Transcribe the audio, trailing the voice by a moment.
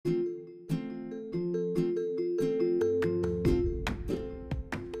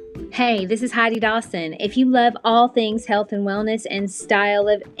Hey, this is Heidi Dawson. If you love all things health and wellness and style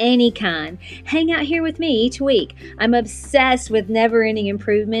of any kind, hang out here with me each week. I'm obsessed with never ending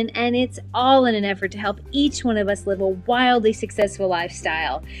improvement, and it's all in an effort to help each one of us live a wildly successful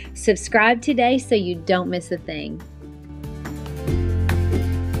lifestyle. Subscribe today so you don't miss a thing.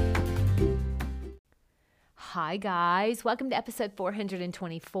 Hi, guys. Welcome to episode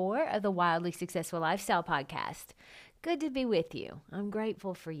 424 of the Wildly Successful Lifestyle Podcast. Good to be with you. I'm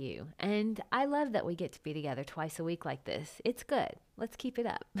grateful for you. And I love that we get to be together twice a week like this. It's good. Let's keep it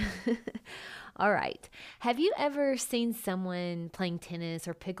up. All right. Have you ever seen someone playing tennis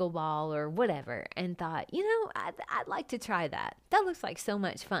or pickleball or whatever and thought, I'd like to try that. That looks like so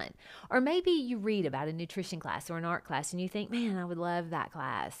much fun. Or maybe you read about a nutrition class or an art class and you think, man, I would love that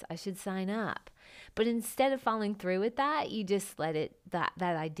class. I should sign up. But instead of following through with that, you just let that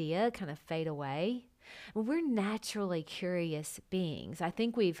idea kind of fade away. We're naturally curious beings. I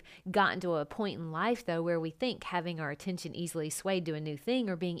think we've gotten to a point in life, though, where we think having our attention easily swayed to a new thing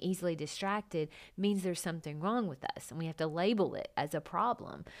or being easily distracted means there's something wrong with us, and we have to label it as a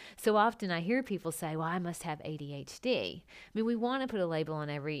problem. So often I hear people say, well, I must have ADHD. I mean, we want to put a label on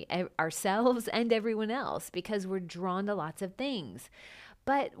ourselves and everyone else because we're drawn to lots of things.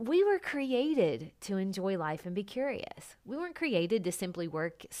 But we were created to enjoy life and be curious. We weren't created to simply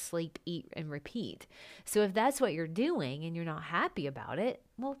work, sleep, eat, and repeat. So if that's what you're doing and you're not happy about it,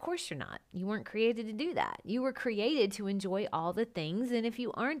 well, of course you're not. You weren't created to do that. You were created to enjoy all the things. And if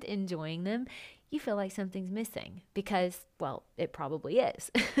you aren't enjoying them, you feel like something's missing because, well, it probably is.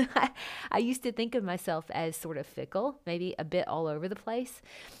 I used to think of myself as sort of fickle, maybe a bit all over the place.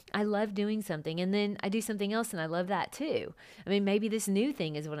 I love doing something and then I do something else and I love that too. I mean, maybe this new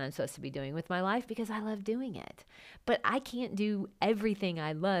thing is what I'm supposed to be doing with my life because I love doing it. But I can't do everything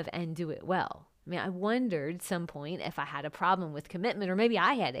I love and do it well. I mean, I wondered some point if I had a problem with commitment or maybe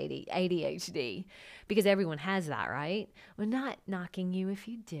I had ADHD because everyone has that, right? Well, not knocking you if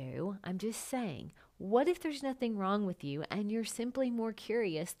you do. I'm just saying, what if there's nothing wrong with you and you're simply more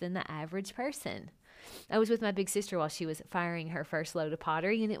curious than the average person? I was with my big sister while she was firing her first load of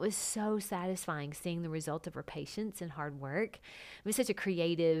pottery, and it was so satisfying seeing the result of her patience and hard work. It was such a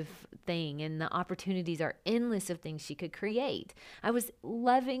creative thing, and the opportunities are endless of things she could create. I was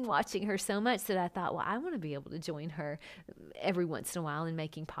loving watching her so much that I thought, well, I want to be able to join her every once in a while in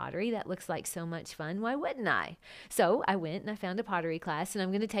making pottery. That looks like so much fun. Why wouldn't I? So I went and I found a pottery class, and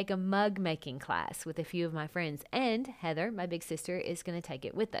I'm going to take a mug making class with a few of my friends. And Heather, my big sister, is going to take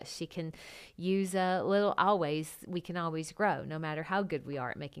it with us. She can use we can always grow no matter how good we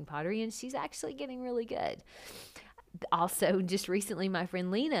are at making pottery, and she's actually getting really good. Also, just recently, my friend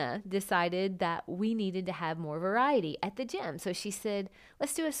Lena decided that we needed to have more variety at the gym. So she said,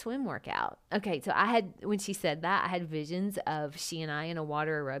 let's do a swim workout. Okay, so when she said that, I had visions of she and I in a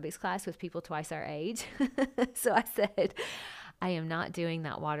water aerobics class with people twice our age. So I said, I am not doing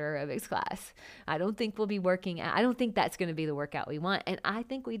that water aerobics class. I don't think we'll be working out. I don't think that's going to be the workout we want. And I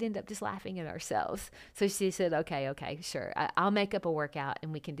think we'd end up just laughing at ourselves. So she said, okay, sure. I'll make up a workout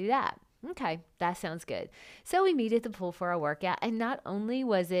and we can do that. Okay, that sounds good. So we meet at the pool for our workout, and not only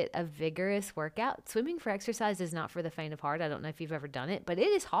was it a vigorous workout, swimming for exercise is not for the faint of heart. I don't know if you've ever done it, but it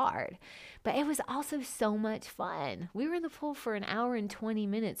is hard. But it was also so much fun. We were in the pool for an hour and 20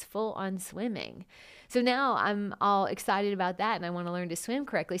 minutes full on swimming. So now I'm all excited about that, and I want to learn to swim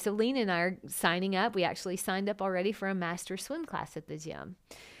correctly. So Lena and I are signing up. We actually signed up already for a master swim class at the gym.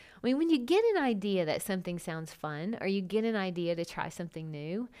 I mean, when you get an idea that something sounds fun or you get an idea to try something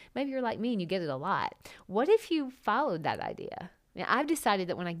new, maybe you're like me and you get it a lot. What if you followed that idea? Now, I've decided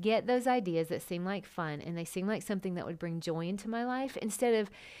that when I get those ideas that seem like fun and they seem like something that would bring joy into my life, instead of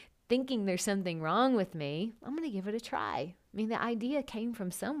thinking there's something wrong with me, I'm going to give it a try. I mean, the idea came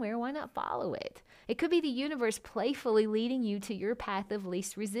from somewhere. Why not follow it? It could be the universe playfully leading you to your path of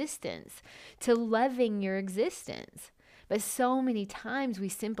least resistance, to loving your existence. But so many times we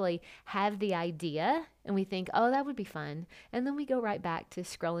simply have the idea and we think, oh, that would be fun. And then we go right back to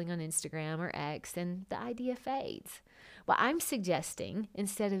scrolling on Instagram or X and the idea fades. Well, I'm suggesting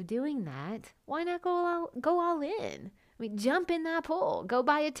instead of doing that, why not go all in? I mean, jump in that pool, go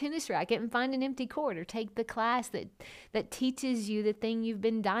buy a tennis racket and find an empty court, or take the class that teaches you the thing you've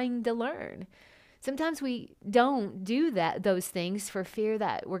been dying to learn. Sometimes we don't do those things for fear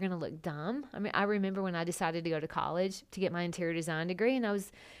that we're going to look dumb. I mean, I remember when I decided to go to college to get my interior design degree, and I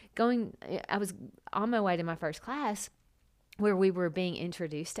was on my way to my first class, where we were being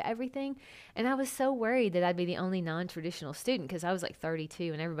introduced to everything. And I was so worried that I'd be the only non-traditional student because I was like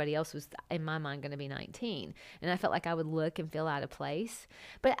 32 and everybody else was, in my mind, going to be 19. And I felt like I would look and feel out of place.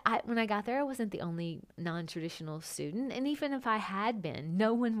 But when I got there, I wasn't the only non-traditional student. And even if I had been,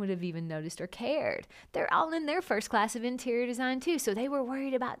 no one would have even noticed or cared. They're all in their first class of interior design too. So they were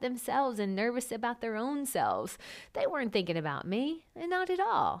worried about themselves and nervous about their own selves. They weren't thinking about me, and not at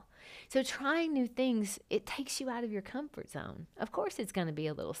all. So trying new things, it takes you out of your comfort zone. Of course, it's going to be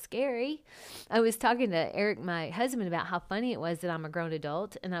a little scary. I was talking to Eric, my husband, about how funny it was that I'm a grown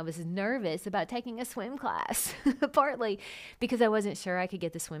adult and I was nervous about taking a swim class, partly because I wasn't sure I could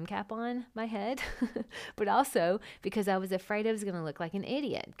get the swim cap on my head, but also because I was afraid I was going to look like an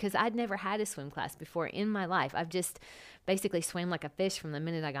idiot because I'd never had a swim class before in my life. I've just basically swam like a fish from the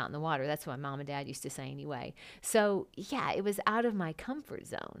minute I got in the water. That's what my mom and dad used to say anyway. So yeah, it was out of my comfort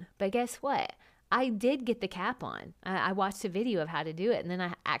zone. But guess what? I did get the cap on. I watched a video of how to do it, and then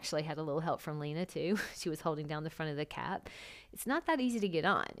I actually had a little help from Lena too. She was holding down the front of the cap. It's not that easy to get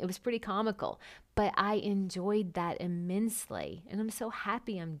on. It was pretty comical, but I enjoyed that immensely, and I'm so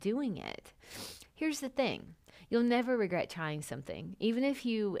happy I'm doing it. Here's the thing. You'll never regret trying something, even if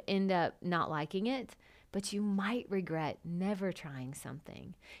you end up not liking it. But you might regret never trying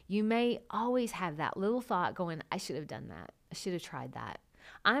something. You may always have that little thought going, I should have done that. I should have tried that.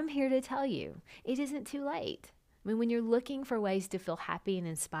 I'm here to tell you, it isn't too late. I mean, when you're looking for ways to feel happy and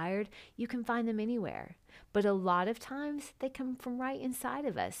inspired, you can find them anywhere. But a lot of times they come from right inside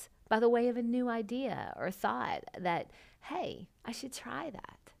of us by the way of a new idea or thought that, hey, I should try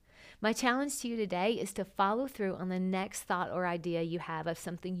that. My challenge to you today is to follow through on the next thought or idea you have of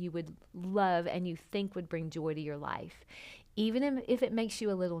something you would love and you think would bring joy to your life. Even if it makes you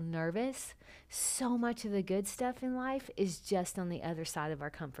a little nervous, so much of the good stuff in life is just on the other side of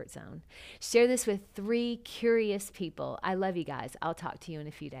our comfort zone. Share this with 3 curious people. I love you guys. I'll talk to you in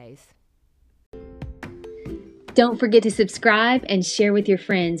a few days. Don't forget to subscribe and share with your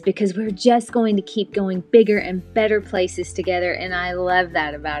friends because we're just going to keep going bigger and better places together, and I love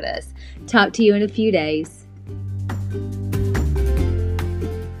that about us. Talk to you in a few days.